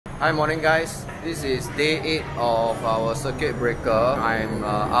Hi, morning guys. This is day 8 of our circuit breaker. I'm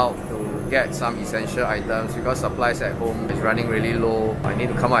out to get some essential items because supplies at home is running really low. I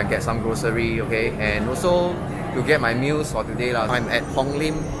need to come out and get some grocery, okay? And also to get my meals for today. I'm at Hong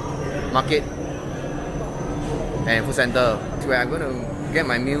Lim Market and Food Center, where I'm going to get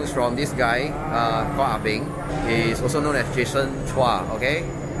my meals from this guy called Beng. He's also known as Jason Chua, okay?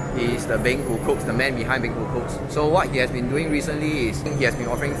 He's the BengWhoCooks, the man behind BengWhoCooks. So what he has been doing recently is he has been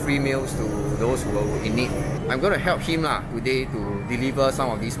offering free meals to those who are in need. I'm going to help him today to deliver some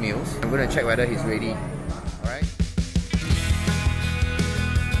of these meals. I'm going to check whether he's ready. Alright.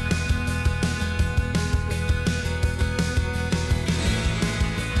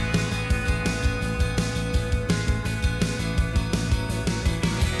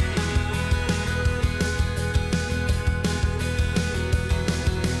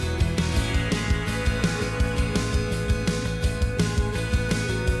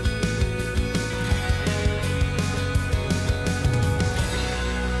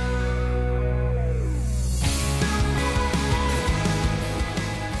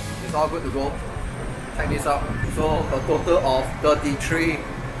 It's all good to go. Check this out. So a total of 33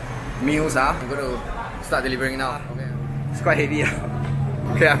 meals. I'm going to start delivering now. Okay. It's quite heavy.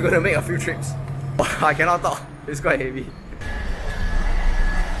 Okay, I'm going to make a few trips. I cannot talk. It's quite heavy.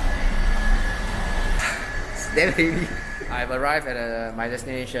 It's damn heavy. I've arrived at my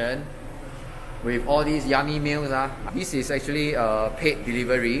destination with all these yummy meals. This is actually a paid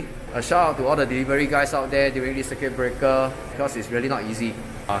delivery. A shout out to all the delivery guys out there during this circuit breaker, because it's really not easy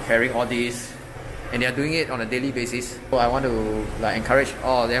carrying all this, and they're doing it on a daily basis. So I want to encourage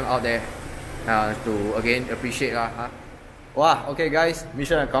all of them out there to again appreciate. Wow, okay guys,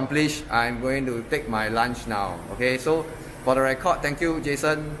 mission accomplished. I'm going to take my lunch now. Okay, so for the record, thank you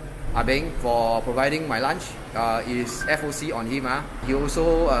Jason Beng for providing my lunch. It's FOC on him. He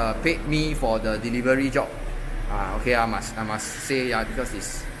also paid me for the delivery job. Okay, I must say because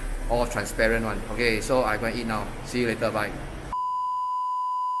it's all transparent one. Okay, so I'm going to eat now. See you later, bye.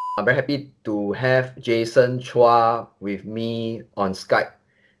 I'm very happy to have Jason Chua with me on Skype,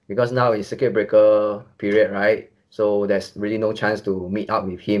 because now it's circuit breaker period, right? So there's really no chance to meet up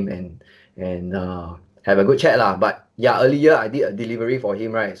with him and have a good chat lah. But yeah, earlier I did a delivery for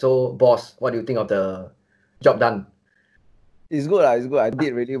him, right? So boss, what do you think of the job done? It's good, it's good. I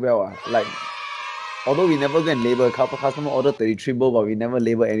did really well. Like, although we never go and label, customer ordered 33 bowl, but we never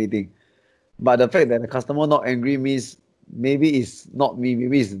label anything. But the fact that the customer not angry means maybe it's not me,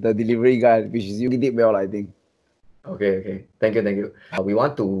 maybe it's the delivery guy, which is you did well, I think. Okay. Thank you. We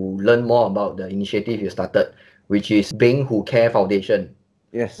want to learn more about the initiative you started, which is BengWhoCare Foundation.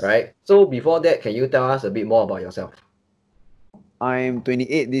 Yes. Right? So before that, can you tell us a bit more about yourself? I'm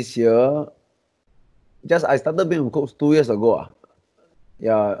 28 this year. I started BengWhoCooks 2 years ago.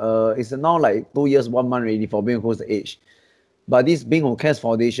 Yeah, it's now like 2 years, 1 month already for BengWhoCooks age. But this BengWhoCare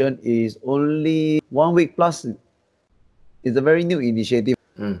Foundation is only 1 week plus. It's a very new initiative.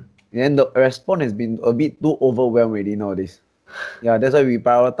 And the response has been a bit too overwhelmed already nowadays. Yeah, that's why we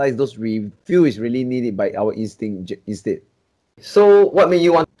prioritize those we feel is really needed by our instinct instead. So what made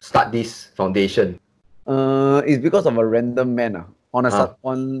you want to start this foundation? It's because of a random man.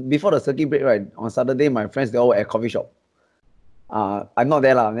 Before the circuit break, right, on Saturday, my friends, they all were at coffee shop. I'm not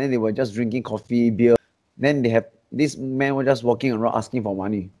there lah. Then they were just drinking coffee, beer. Then this man was just walking around asking for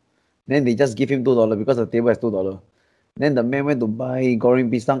money. Then they just give him $2 because the table has $2. Then the man went to buy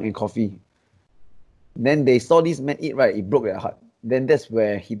goreng pisang and coffee. Then they saw this man eat, right? It broke their heart. Then that's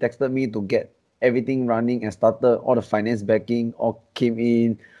where he texted me to get everything running and started all the finance backing, all came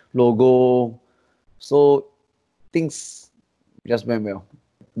in, logo. So things just went well.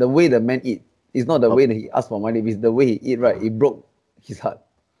 The way the man eat, it's not the way that he asked for money, it's the way he eat, right? It broke his heart.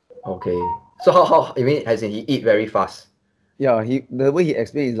 Okay. So how you mean as in he eat very fast? Yeah, the way he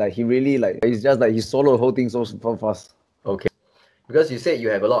explained is like he really it's just like he swallowed the whole thing so fast. Okay. Because you said you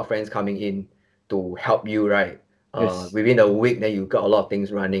have a lot of friends coming in to help you, right? Yes. Within a week, then you got a lot of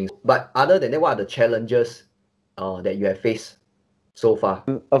things running. But other than that, what are the challenges that you have faced so far?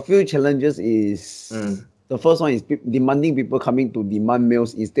 A few challenges is the first one is demanding people coming to demand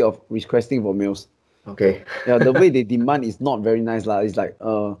meals instead of requesting for meals. Okay. Yeah, the way they demand is not very nice lah. It's like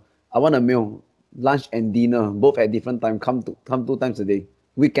I want a meal, lunch and dinner, both at different time. Come 2 times a day,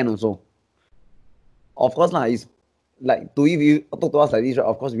 weekend also. Of course lah, it's like if you talk to us like this, right?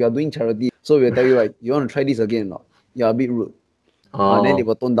 Of course we are doing charity, so we'll tell you like, you want to try this again or not? You're a bit rude. Then they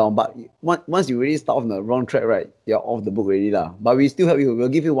will tone down. But once you really start on the wrong track, right, you're off the book already lah. But we still help you. We'll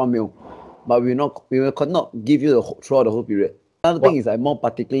give you 1 meal, but we will not give you throughout the whole period. Another thing is more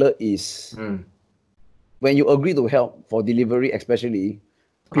particular is when you agree to help for delivery, especially,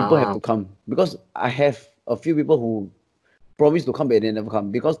 people have to come, because I have a few people who promise to come but they never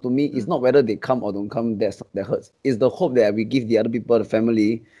come. Because to me, it's not whether they come or don't come that hurts. It's the hope that we give the other people, the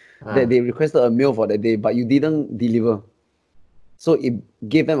family, that they requested a meal for that day, but you didn't deliver. So it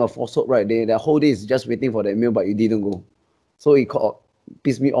gave them a false hope, right? Their whole day is just waiting for that meal, but you didn't go. So it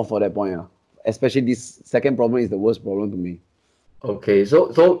pissed me off for that point. Especially this second problem is the worst problem to me. Okay,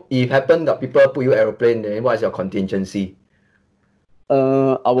 so if happen that people put you aeroplane, then what is your contingency?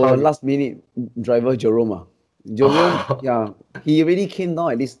 Our last minute driver Jerome. Jerome, yeah, he already came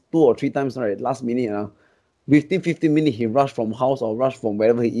down at least 2 or 3 times, right? Last minute, within 15 minutes, he rushed from house or rushed from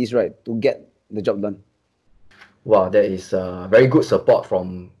wherever he is, right, to get the job done. Wow, that is very good support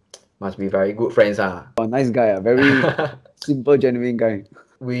from, must be very good friends. A nice guy, very simple, genuine guy.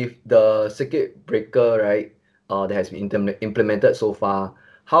 With the circuit breaker, right, that has been implemented so far,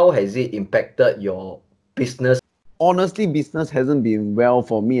 how has it impacted your business? Honestly, business hasn't been well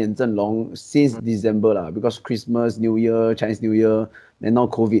for me and Zhen Long since December, because Christmas, New Year, Chinese New Year, and now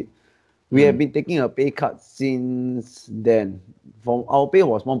COVID. We have been taking a pay cut since then. Our pay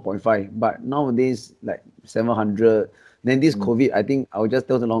was 1.5, but nowadays like 700. Then this COVID, I think I'll just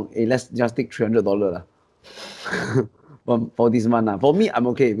tell Zhen Long, hey, let's just take $300 for this month. For me, I'm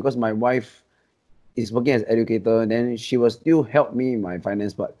okay because my wife is working as educator, and then she will still help me in my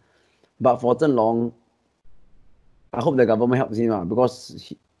finance part. But for Zhen Long, I hope the government helps him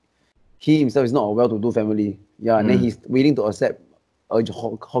because he himself is not a well-to-do family. Yeah, and then he's willing to accept a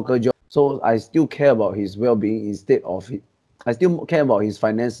hawker job. So I still care about his well-being instead of I still care about his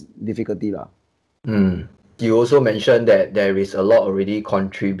finance difficulty. You also mentioned that there is a lot already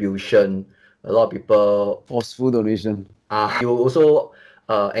contribution, a lot of people... Forceful donation. You also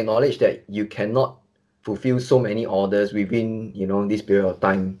acknowledge that you cannot fulfill so many orders within, this period of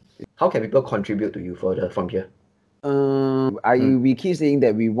time. How can people contribute to you further from here? We keep saying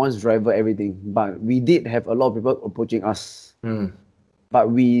that we want driver everything, but we did have a lot of people approaching us. But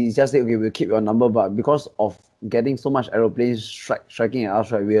we just say, okay, we'll keep your number, but because of getting so much aeroplanes striking at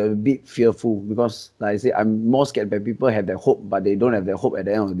us, right, we're a bit fearful because, like I say, I'm more scared that people have that hope, but they don't have that hope at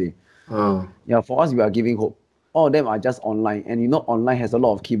the end of the day. Yeah, for us, we are giving hope. All of them are just online, and online has a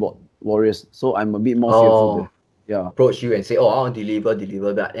lot of keyboard warriors, so I'm a bit more fearful there. Yeah. Approach you and say, oh, I want to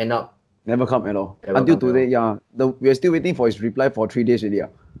deliver, but end up never come at all. Until today, we're still waiting for his reply for 3 days already.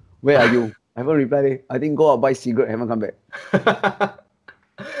 Where are you? I haven't replied. I think go out buy cigarette, haven't come back.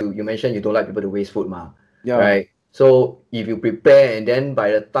 You mentioned you don't like people to waste food, right? So if you prepare and then by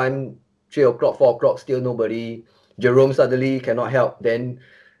the time 3 o'clock, 4 o'clock, still nobody, Jerome suddenly cannot help, then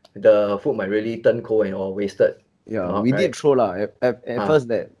the food might really turn cold and or wasted. Yeah, we did throw at first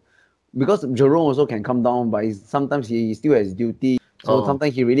that, because Jerome also can come down, but sometimes he still has duty. So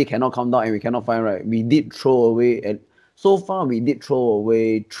sometimes he really cannot come down and we cannot find, right? We did throw away, and so far we did throw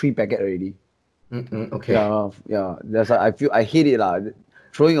away 3 packets already. Okay. Yeah. That's why I hate it lah.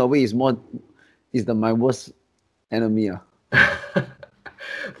 Throwing away is my worst enemy.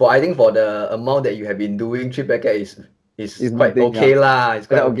 I think for the amount that you have been doing, 3 packets is quite nothing, okay lah. It's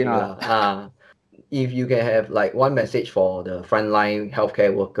quite okay lah. If you can have like one message for the frontline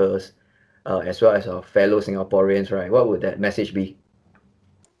healthcare workers, as well as our fellow Singaporeans, right? What would that message be?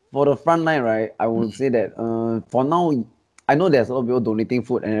 For the front line, right, I would say that for now, I know there's a lot of people donating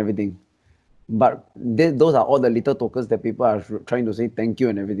food and everything, but those are all the little tokens that people are trying to say thank you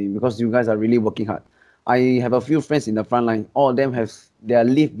and everything, because you guys are really working hard. I have a few friends in the front line. All of them have their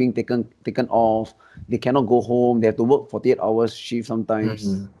leave being taken off. They cannot go home. They have to work 48 hours shift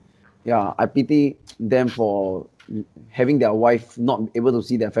sometimes. Yeah, I pity them for having their wife not able to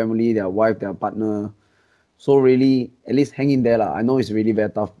see their family, their wife, their partner. So really, at least hang in there lah. I know it's really very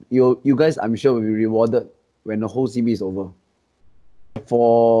tough. You guys, I'm sure, will be rewarded when the whole CB is over.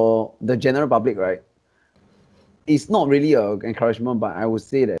 For the general public, right, it's not really an encouragement, but I would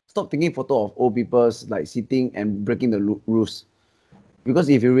say that stop taking photo of old people like sitting and breaking the rules. Because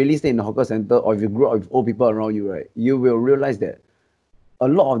if you really stay in the hawker center or if you grow up with old people around you, right, you will realize that a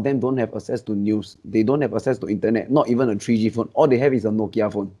lot of them don't have access to news. They don't have access to internet, not even a 3G phone. All they have is a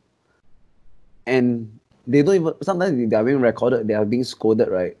Nokia phone. And they don't even, sometimes they are being recorded, they are being scolded,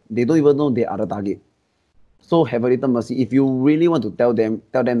 right? They don't even know they are the target. So have a little mercy. If you really want to tell them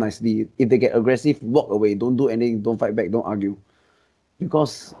nicely. If they get aggressive, walk away. Don't do anything, don't fight back, don't argue.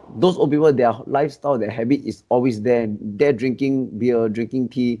 Because those old people, their lifestyle, their habit is always there. They're drinking beer, drinking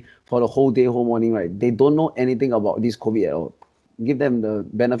tea for the whole day, whole morning, right? They don't know anything about this COVID at all. Give them the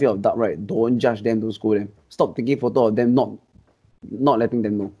benefit of doubt, right? Don't judge them, don't scold them. Stop taking photo of them, not letting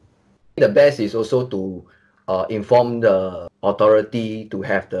them know. The best is also to inform the authority to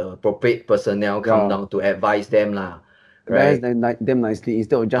have the appropriate personnel come down to advise them lah. Balance right? them nicely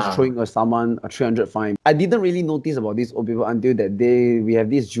instead of just Ah. throwing someone a 300 fine. I didn't really notice about these old people until that day. We have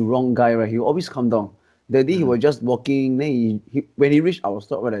this Jurong guy, right? He will always come down. The day he was just walking, then when he reached our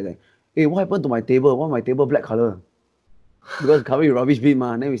stop, right, I was like, hey, what happened to my table? Why my table black color? Because covered with rubbish bin,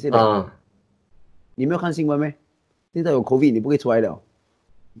 ma. Then we say that, 你没有看新闻咩？现在有 COVID，你不可以出来了。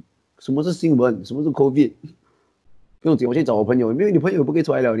什么是新闻？什么是 COVID？不用紧，我去找我朋友，因为你朋友不可以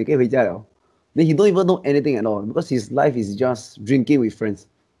出来了，你可以回家了。Then he don't even know anything at all because his life is just drinking with friends.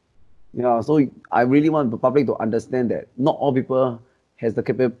 Yeah, so I really want the public to understand that not all people has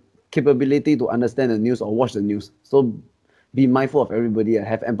the capability to understand the news or watch the news. So be mindful of everybody and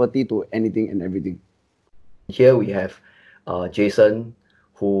have empathy to anything and everything. Here we have Jason,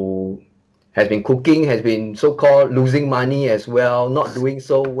 who has been cooking, has been so-called losing money as well, not doing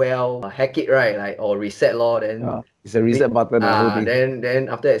so well. Hack it right, like or reset law. Then it's a reset button. The whole thing. Then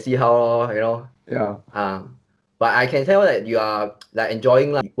after that, see how lor, you know. Yeah. But I can tell that you are like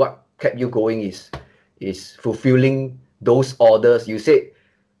enjoying like what kept you going is fulfilling those orders. You said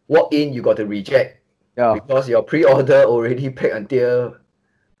walk in, you got to reject. Yeah. Because your pre-order already packed until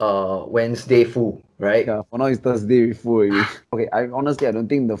Wednesday full, right? Yeah, for now it's Thursday with full already. Okay, I don't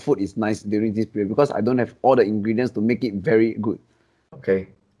think the food is nice during this period because I don't have all the ingredients to make it very good. Okay.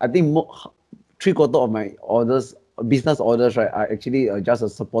 I think 3/4 of my orders, business orders, right, are actually just a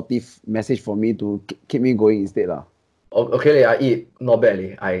supportive message for me to keep me going instead lah. Okay, I eat not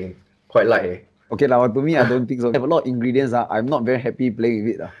bad. I quite like. Okay lah, to me I don't think so. I have a lot of ingredients. I'm not very happy playing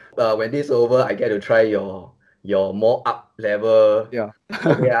with it lah. When this over, I get to try your more up level. Yeah.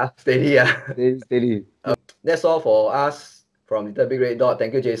 Okay, steady. Steady. That's all for us from Little Big Red Dot.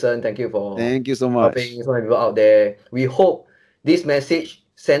 Thank you, Jason. Thank you for so much. helping so many people out there. We hope this message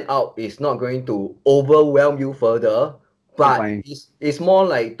sent out is not going to overwhelm you further, but it's more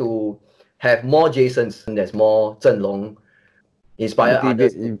like to have more Jasons. There's more Zhen Long. Inspire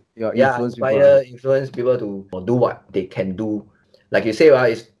others. Influence people to do what they can do. Like you say,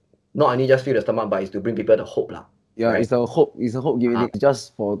 it's not only just fill the stomach, but it's to bring people the hope lah. Yeah, right? It's a hope giving it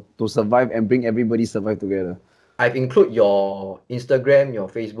just to survive and bring everybody survive together. I've include your Instagram, your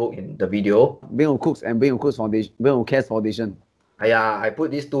Facebook in the video. BengWhoCooks and BengWhoCooks Foundation, BengWhoCares Foundation. Yeah, I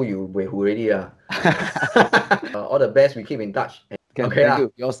put these two you already all the best. We keep in touch. Okay, thank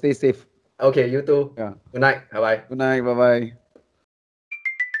you. You all stay safe. Okay, you too. Yeah. Good night. Bye bye. Good night. Bye bye.